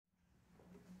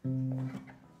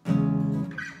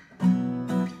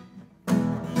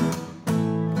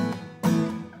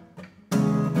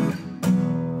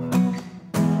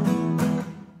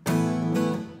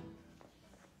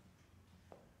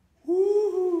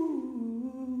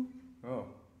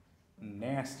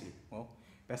nasty. Well,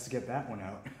 best to get that one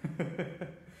out.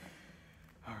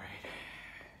 All right.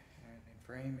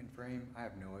 In frame. I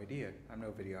have no idea. I'm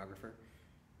no videographer.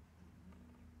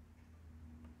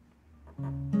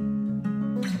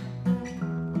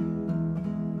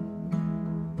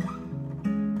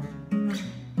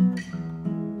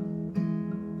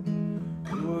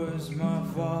 It was my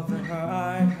fault that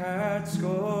I had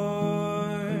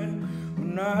scorned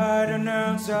when I'd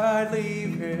announced I'd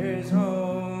leave his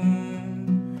home.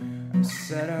 I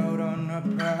set out on a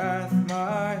path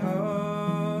my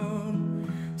own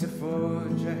to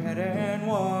forge ahead and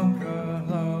walk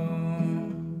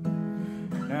alone.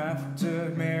 And after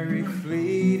merry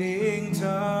fleeting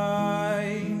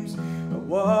times, I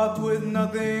walked with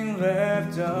nothing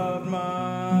left of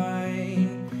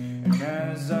mine. And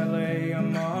as I lay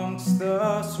amongst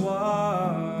the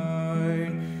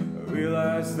swine, I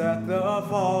realized that the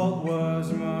fault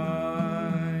was mine.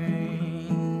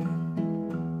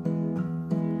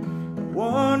 I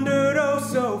wandered oh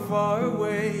so far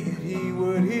away, yet he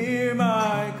would hear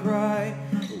my cry.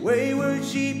 A wayward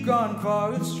sheep gone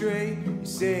far astray, he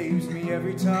saves me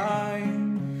every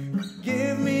time.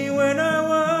 Forgive me when I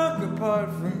walk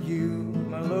apart from you,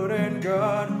 my Lord and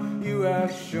God. You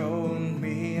have shown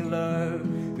me love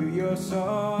through your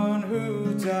Son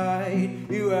who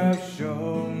died. You have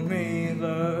shown me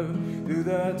love through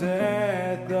the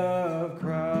death of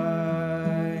Christ.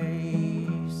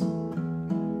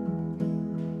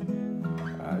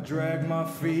 I drag my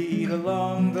feet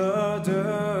along the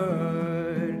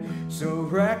dirt, so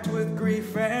racked with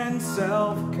grief and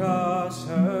self-caused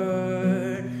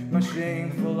hurt. My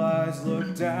shameful eyes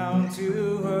look down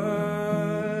to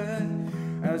earth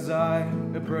as I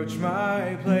approach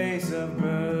my place of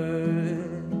birth.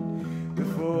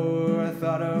 Before I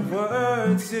thought of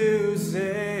words to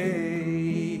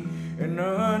say, an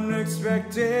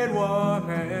unexpected warm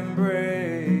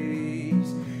embrace.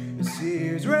 The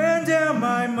tears ran down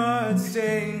my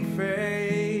mud-stained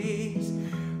face.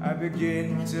 I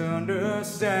begin to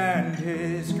understand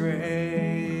his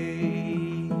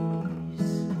grace.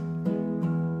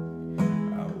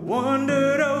 I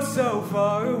wandered oh so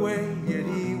far away, yet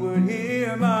he would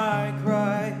hear my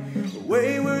cry. A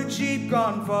wayward sheep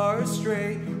gone far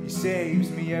astray, he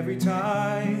saves me every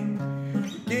time.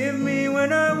 Forgive me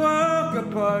when I walk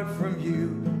apart from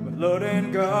you, but Lord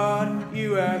and God,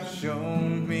 you have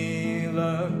shown me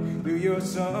love through your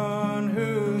Son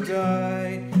who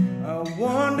died. I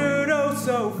wandered oh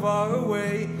so far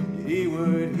away, yet he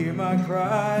would hear my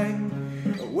cry.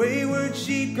 A wayward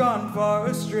sheep gone far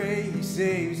astray, he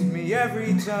saves me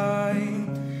every time.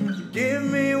 Forgive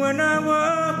me when I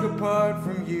walk apart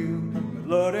from you, my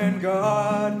Lord and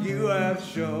God. You have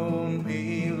shown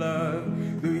me love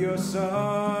through your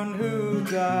Son who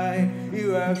died.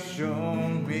 You have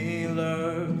shown me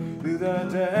love through the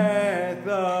death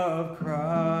of Christ.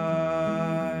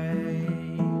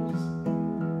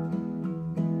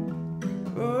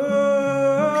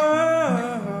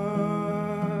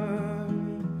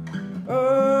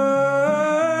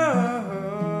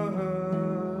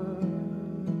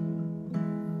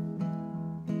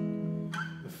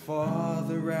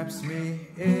 Father wraps me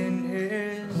in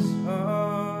his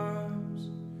arms.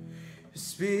 His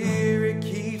Spirit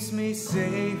keeps me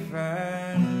safe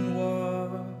and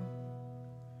warm.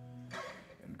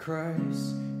 And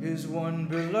Christ is one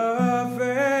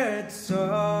beloved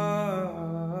Son,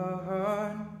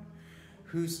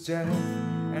 whose death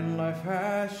and life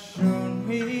has shown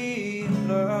me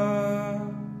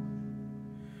love.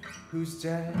 Whose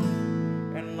death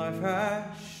and life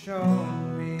has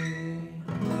shown me